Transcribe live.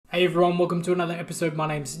Hey everyone, welcome to another episode. My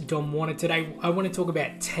name's Dom Warner. Today I want to talk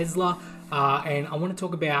about Tesla and I want to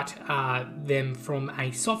talk about them from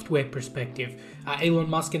a software perspective. Elon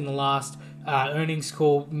Musk in the last earnings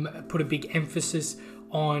call put a big emphasis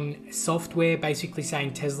on software, basically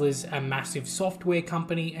saying Tesla's a massive software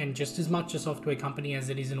company and just as much a software company as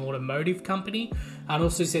it is an automotive company, and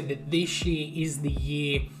also said that this year is the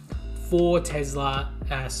year for Tesla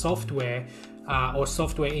software. Or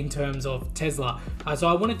software in terms of Tesla. So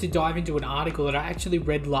I wanted to dive into an article that I actually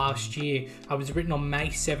read last year. It was written on May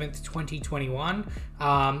 7th, 2021,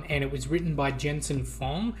 and it was written by Jensen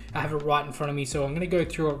Fong. I have it right in front of me, so I'm going to go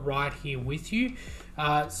through it right here with you.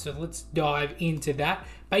 So let's dive into that.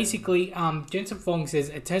 Basically, Jensen Fong says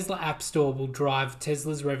a Tesla App Store will drive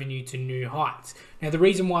Tesla's revenue to new heights. Now, the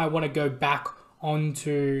reason why I want to go back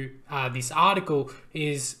onto this article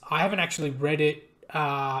is I haven't actually read it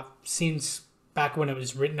since back when it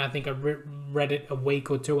was written. I think I read it a week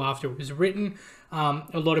or two after it was written. A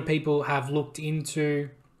lot of people have looked into,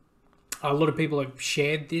 a lot of people have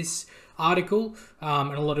shared this article,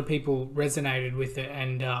 and a lot of people resonated with it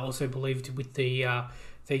and also believed with the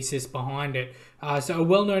thesis behind it. So a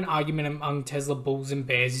well-known argument among Tesla bulls and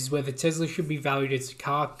bears is whether Tesla should be valued as a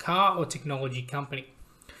car or technology company.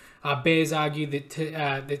 Bears argue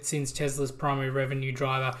that since Tesla's primary revenue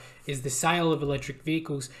driver is the sale of electric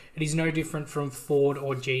vehicles, it is no different from Ford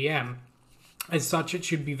or GM. As such, it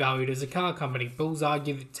should be valued as a car company. Bulls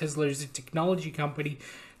argue that Tesla is a technology company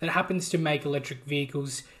that happens to make electric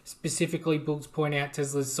vehicles. Specifically, bulls point out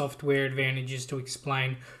Tesla's software advantages to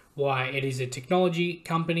explain why it is a technology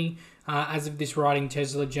company. As of this writing,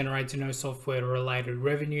 Tesla generates no software-related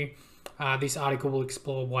revenue. This article will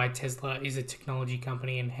explore why Tesla is a technology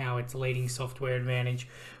company and how its leading software advantage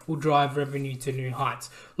will drive revenue to new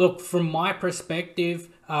heights. Look, from my perspective,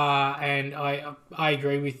 and I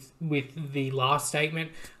agree with the last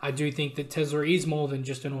statement, I do think that Tesla is more than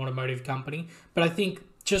just an automotive company. But I think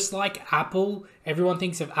just like Apple, everyone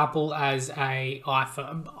thinks of Apple as a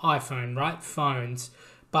iPhone, right? Phones.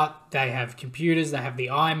 But they have computers, they have the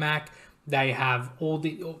iMac, they have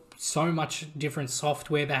so much different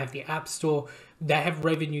software. They have the App Store. They have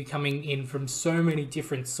revenue coming in from so many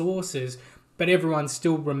different sources, but everyone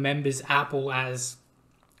still remembers Apple as,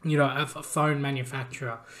 a phone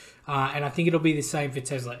manufacturer. And I think it'll be the same for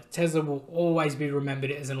Tesla. Tesla will always be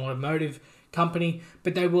remembered as an automotive company,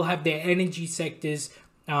 but they will have their energy sectors.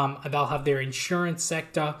 They'll have their insurance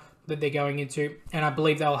sector that they're going into, and I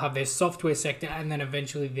believe they'll have their software sector and then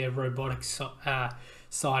eventually their robotics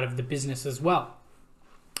side of the business as well.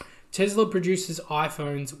 Tesla produces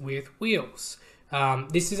iPhones with wheels.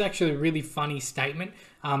 This is actually a really funny statement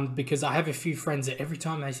because I have a few friends that every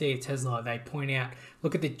time they see a Tesla, they point out,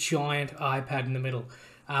 look at the giant iPad in the middle.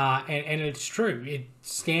 And it's true. It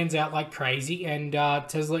stands out like crazy. And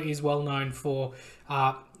Tesla is well known for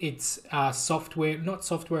its software, not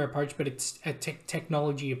software approach, but its a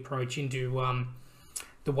technology approach into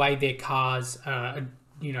the way their cars are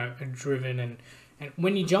driven. And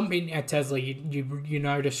when you jump in at Tesla, you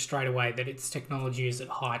notice straight away that its technology is at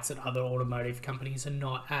heights that other automotive companies are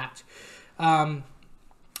not at.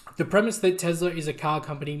 The premise that Tesla is a car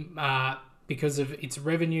company because of its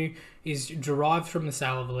revenue is derived from the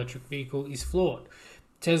sale of electric vehicle is flawed.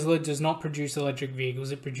 Tesla does not produce electric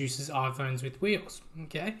vehicles, it produces iPhones with wheels.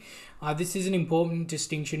 Okay, this is an important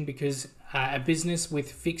distinction because a business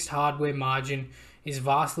with fixed hardware margin is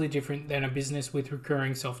vastly different than a business with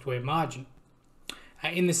recurring software margin.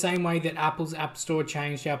 In the same way that Apple's App Store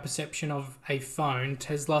changed our perception of a phone,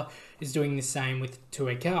 Tesla is doing the same to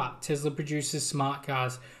a car. Tesla produces smart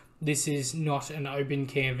cars. This is not an open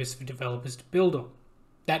canvas for developers to build on.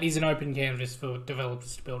 That is an open canvas for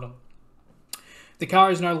developers to build on. The car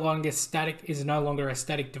is no longer a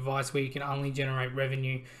static device where you can only generate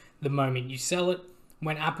revenue the moment you sell it.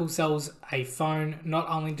 When Apple sells a phone, not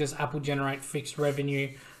only does Apple generate fixed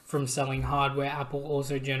revenue from selling hardware, Apple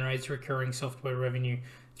also generates recurring software revenue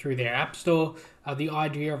through their App Store. The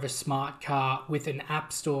idea of a smart car with an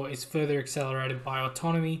App Store is further accelerated by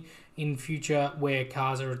autonomy. In future, where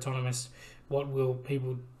cars are autonomous, what will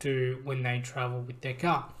people do when they travel with their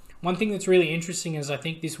car? One thing that's really interesting is I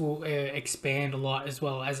think this will expand a lot as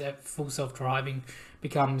well as full self-driving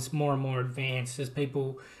becomes more and more advanced as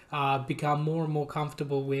people become more and more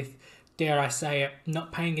comfortable with, dare I say it,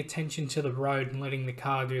 not paying attention to the road and letting the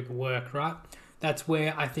car do the work, right? That's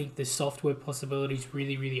where I think the software possibilities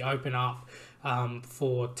really, really open up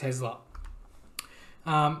for Tesla.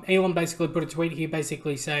 Elon basically put a tweet here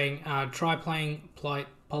basically saying, try playing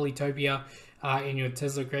Polytopia in your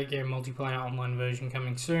Tesla Great Game multiplayer online version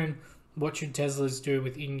coming soon. What should Teslas do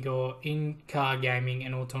with in-car gaming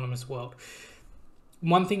and autonomous world?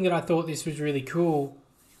 one thing that I thought this was really cool,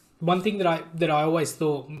 one thing that I always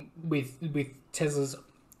thought with Tesla's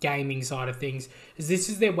gaming side of things is this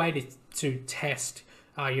is their way to test,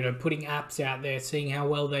 putting apps out there, seeing how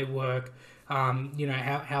well they work,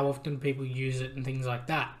 how often people use it and things like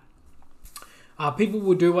that. People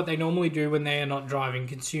will do what they normally do when they are not driving: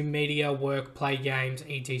 consume media, work, play games,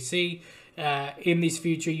 etc. In this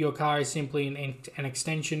future, your car is simply an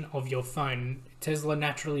extension of your phone. Tesla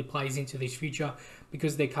naturally plays into this future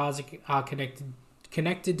because their cars are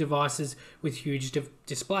connected devices with huge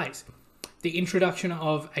displays. The introduction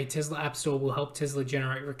of a Tesla App Store will help Tesla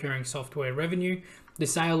generate recurring software revenue. The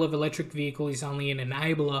sale of electric vehicle is only an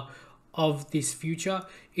enabler of this future.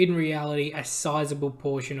 In reality, a sizable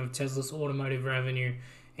portion of Tesla's automotive revenue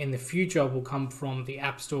in the future will come from the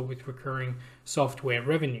App Store with recurring software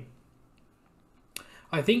revenue.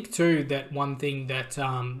 I think too that one thing that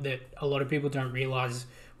that a lot of people don't realize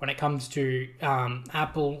when it comes to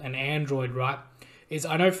Apple and Android, right, is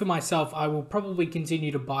I know for myself, I will probably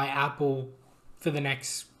continue to buy Apple for the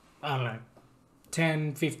next,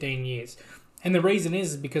 10, 15 years. And the reason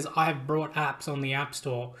is because I've brought apps on the App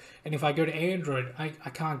Store, and if I go to Android, I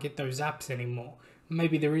can't get those apps anymore.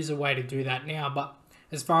 Maybe there is a way to do that now, but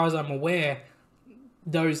as far as I'm aware,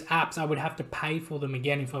 those apps, I would have to pay for them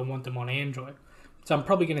again if I want them on Android. So I'm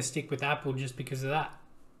probably going to stick with Apple just because of that.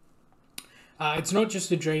 It's not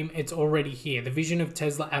just a dream, it's already here. The vision of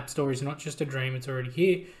Tesla App Store is not just a dream, it's already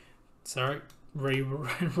here. Sorry,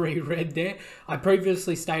 reread there. I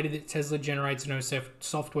previously stated that Tesla generates no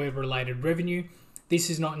software-related revenue.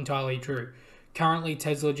 This is not entirely true. Currently,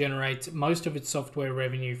 Tesla generates most of its software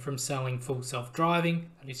revenue from selling full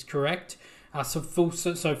self-driving. That is correct. So full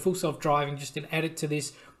self-driving, just an edit to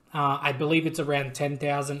this, I believe it's around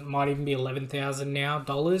 $10,000, might even be $11,000 now,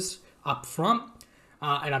 dollars up front.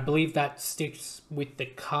 And I believe that sticks with the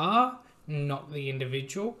car, not the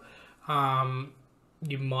individual.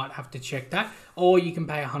 You might have to check that. Or you can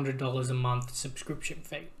pay $100 a month subscription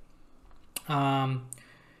fee.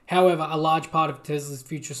 However, a large part of Tesla's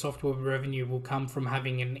future software revenue will come from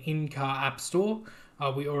having an in-car app store.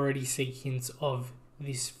 We already see hints of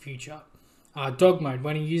this future. Dog mode.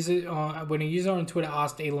 When a user on Twitter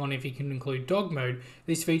asked Elon if he can include dog mode,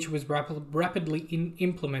 this feature was rapidly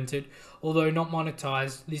implemented, although not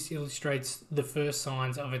monetized. This illustrates the first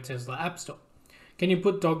signs of a Tesla App Store. Can you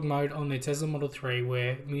put dog mode on the Tesla Model 3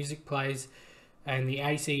 where music plays and the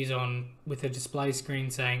AC is on with a display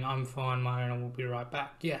screen saying, "I'm fine, my owner will be right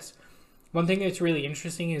back"? Yes. One thing that's really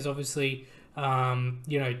interesting is obviously,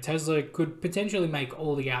 Tesla could potentially make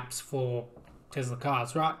all the apps for Tesla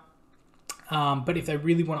cars, right? But if they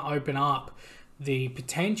really want to open up the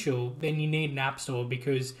potential, then you need an app store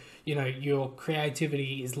because, your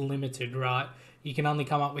creativity is limited, right? You can only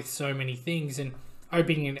come up with so many things, and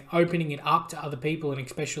opening it up to other people, and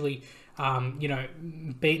especially,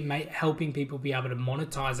 helping people be able to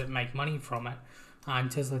monetize it, make money from it,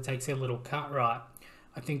 and Tesla takes their little cut, right?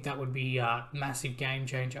 I think that would be a massive game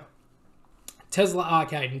changer. Tesla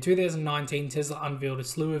Arcade. In 2019, Tesla unveiled a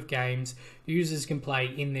slew of games users can play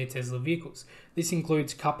in their Tesla vehicles. This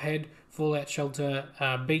includes Cuphead, Fallout Shelter,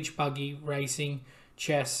 Beach Buggy Racing,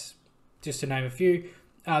 chess, just to name a few.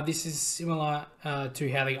 This is similar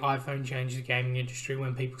to how the iPhone changed the gaming industry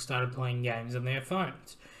when people started playing games on their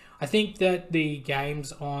phones. I think that the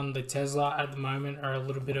games on the Tesla at the moment are a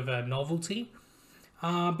little bit of a novelty.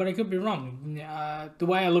 But I could be wrong. The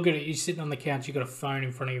way I look at it, you're sitting on the couch, you've got a phone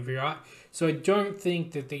in front of you, right? So I don't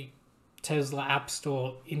think that the Tesla App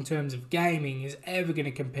Store, in terms of gaming, is ever going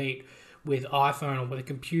to compete with iPhone or with a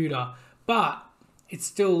computer. But it's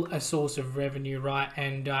still a source of revenue, right?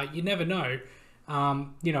 And you never know.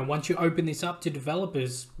 Once you open this up to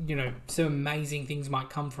developers, some amazing things might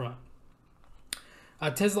come from it.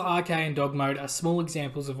 Tesla Arcade and Dog Mode are small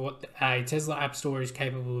examples of what a Tesla App Store is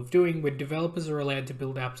capable of doing. When developers are allowed to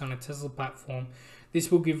build apps on a Tesla platform, this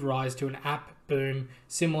will give rise to an app boom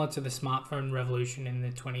similar to the smartphone revolution in the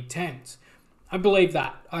 2010s. I believe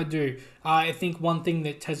that. I do. I think one thing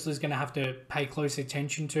that Tesla's going to have to pay close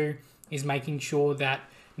attention to is making sure that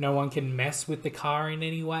no one can mess with the car in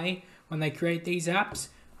any way when they create these apps.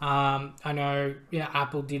 I know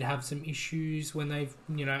Apple did have some issues when they've,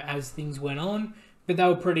 as things went on, but they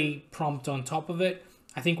were pretty prompt on top of it.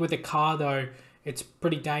 I think with a car, though, it's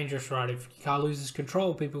pretty dangerous, right? If your car loses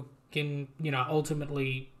control, people can,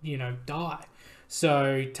 ultimately, die.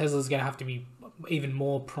 So Tesla's going to have to be even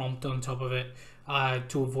more prompt on top of it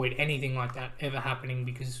to avoid anything like that ever happening,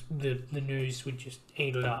 because the news would just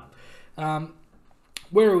eat it up.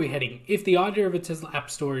 Where are we heading? If the idea of a Tesla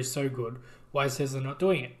App Store is so good, why is Tesla not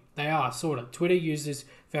doing it? They are, sort of. Twitter users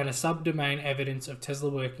found a subdomain evidence of Tesla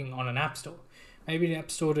working on an app store. maybe an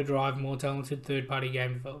app store to drive more talented third-party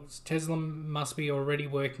game developers. Tesla must be already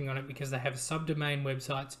working on it because they have subdomain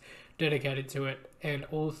websites dedicated to it and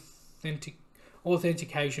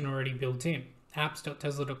authentication already built in.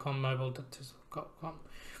 apps.tesla.com, mobile.tesla.com.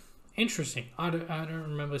 Interesting. I don't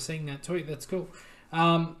remember seeing that tweet. That's cool.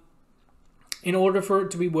 In order for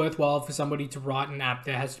it to be worthwhile for somebody to write an app,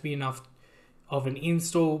 there has to be enough of an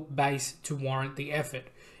install base to warrant the effort.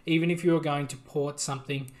 Even if you're going to port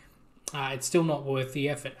something, it's still not worth the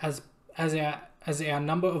effort. As our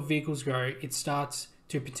number of vehicles grow, it starts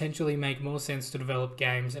to potentially make more sense to develop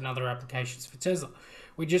games and other applications for Tesla.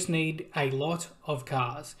 We just need a lot of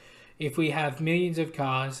cars. If we have millions of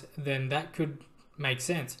cars, then that could make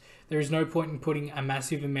sense. There is no point in putting a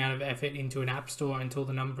massive amount of effort into an app store until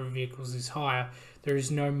the number of vehicles is higher. There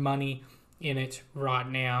is no money in it right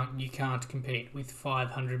now. You can't compete with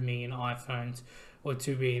 500 million iPhones or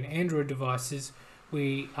 2 billion Android devices.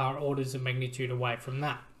 We are orders of magnitude away from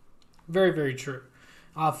that. Very, very true.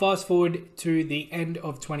 Fast forward to the end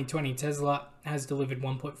of 2020, Tesla has delivered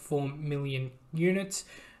 1.4 million units.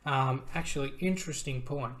 Actually, interesting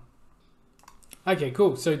point. Okay,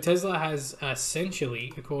 cool. So Tesla has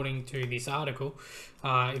essentially, according to this article,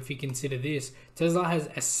 if you consider this, Tesla has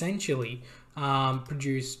essentially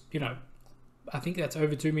produced, I think that's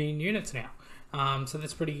over 2 million units now. So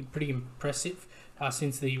that's pretty impressive.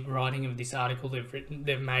 Since the writing of this article,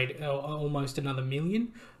 they've made almost another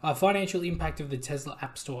million. Financial impact of the Tesla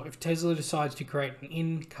App Store. If Tesla decides to create an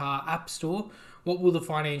in-car app store, what will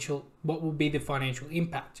be the financial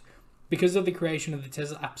impact? Because of the creation of the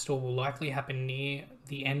Tesla App Store will likely happen near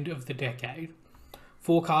the end of the decade,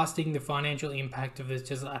 forecasting the financial impact of the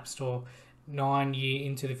Tesla App Store 9 years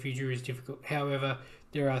into the future is difficult. However,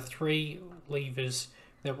 there are 3 levers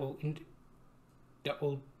that will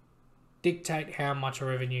dictate how much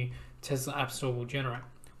revenue Tesla App Store will generate.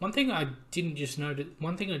 One thing I did just notice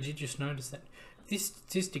that this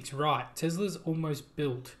statistic's right. Tesla's almost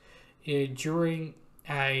built during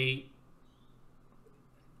a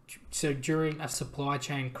supply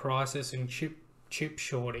chain crisis and chip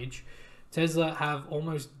shortage. Tesla have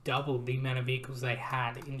almost doubled the amount of vehicles they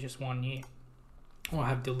had in just 1 year, or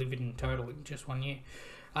have delivered in total in just 1 year.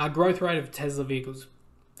 Growth rate of Tesla vehicles.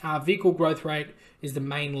 Vehicle growth rate is the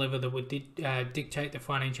main lever that would dictate the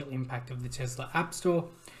financial impact of the Tesla App Store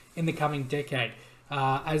in the coming decade.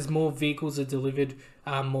 As more vehicles are delivered,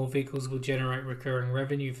 more vehicles will generate recurring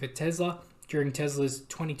revenue for Tesla. During Tesla's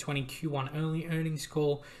 2020 Q1 earnings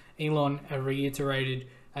call, Elon reiterated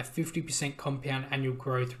a 50% compound annual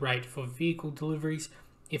growth rate for vehicle deliveries.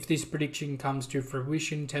 If this prediction comes to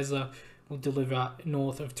fruition, Tesla will deliver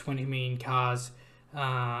north of 20 million cars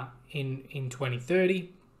in 2030.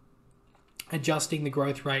 Adjusting the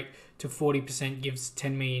growth rate to 40% gives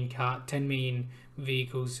 10 million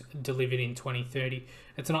vehicles delivered in 2030.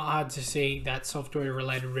 It's not hard to see that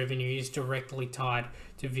software-related revenue is directly tied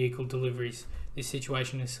to vehicle deliveries. This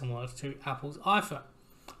situation is similar to Apple's iPhone.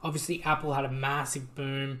 Obviously, Apple had a massive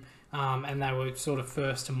boom, and they were sort of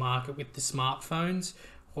first to market with the smartphones.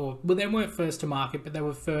 They weren't first to market, but they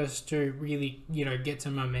were first to really, get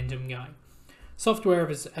some momentum going. Software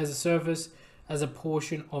as a service as a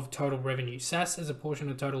portion of total revenue. SaaS as a portion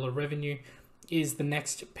of total revenue is the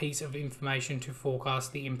next piece of information to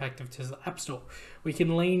forecast the impact of Tesla App Store. We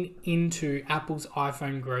can lean into Apple's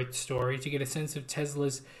iPhone growth story to get a sense of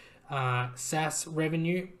Tesla's SaaS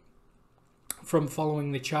revenue. From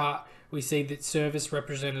following the chart, we see that service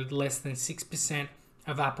represented less than 6%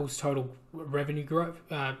 of Apple's total revenue growth.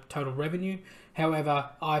 However,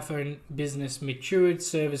 iPhone business matured,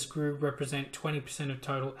 service grew, represent 20%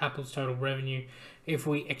 of Apple's total revenue. If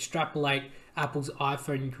we extrapolate Apple's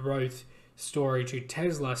iPhone growth story to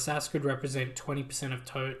Tesla, SaaS could represent 20% of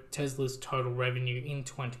Tesla's total revenue in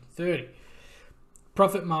 2030.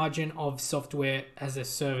 Profit margin of software as a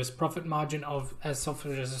service. Profit margin as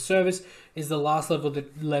software as a service is the last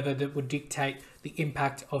lever that would dictate the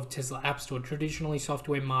impact of Tesla App Store. Traditionally,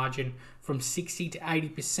 software margin from 60 to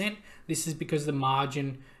 80%. This is because the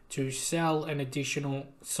margin to sell an additional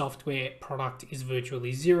software product is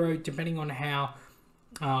virtually zero. Depending on how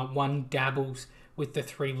one dabbles with the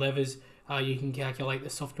 3 levers, you can calculate the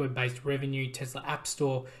software-based revenue Tesla App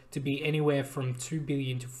Store to be anywhere from 2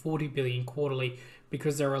 billion to 40 billion quarterly.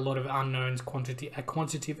 Because there are a lot of unknowns,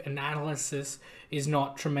 quantitative analysis is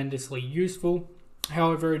not tremendously useful.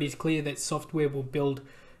 However, it is clear that software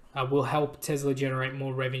will help Tesla generate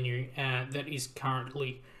more revenue that is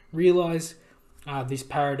currently realized. This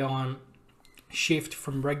paradigm shift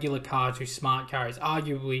from regular car to smart car is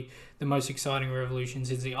arguably the most exciting revolution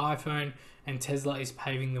since the iPhone, and Tesla is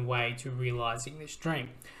paving the way to realizing this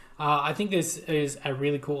dream. I think this is a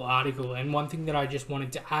really cool article, and one thing that I just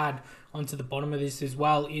wanted to add onto the bottom of this as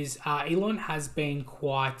well is Elon has been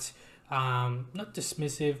quite not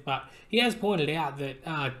dismissive, but he has pointed out that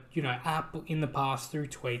Apple in the past through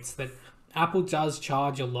tweets that Apple does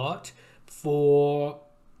charge a lot for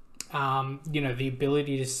the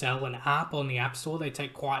ability to sell an app on the App Store. They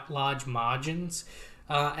take quite large margins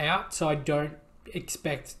out, so I don't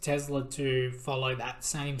expect Tesla to follow that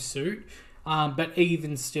same suit. But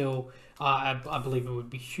even still, I believe it would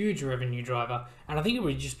be a huge revenue driver, and I think it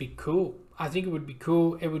would just be cool. I think it would be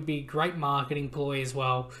cool. It would be a great marketing ploy as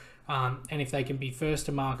well. And if they can be first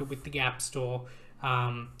to market with the App Store,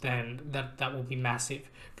 then that will be massive.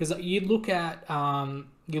 Because you look at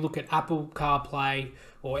Apple CarPlay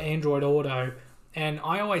or Android Auto, and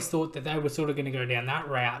I always thought that they were sort of going to go down that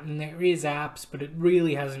route. And there is apps, but it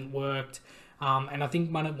really hasn't worked. And I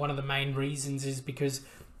think one of the main reasons is because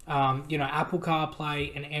Apple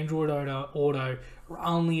CarPlay and Android Auto are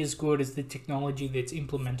only as good as the technology that's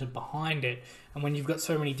implemented behind it. And when you've got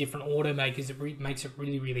so many different automakers, it makes it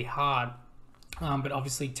really, really hard. But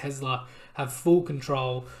obviously Tesla have full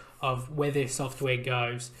control of where their software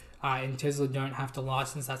goes. And Tesla don't have to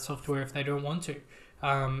license that software if they don't want to.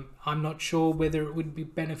 I'm not sure whether it would be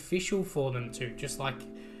beneficial for them to, just like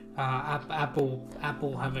Apple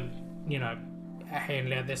haven't,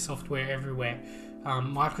 handed out their software everywhere.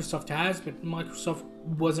 Microsoft has, but Microsoft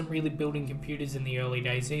wasn't really building computers in the early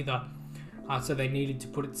days either. So they needed to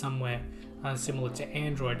put it somewhere similar to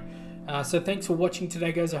Android. So thanks for watching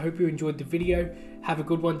today, guys. I hope you enjoyed the video. Have a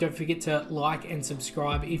good one. Don't forget to like and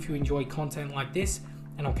subscribe if you enjoy content like this,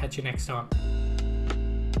 and I'll catch you next time.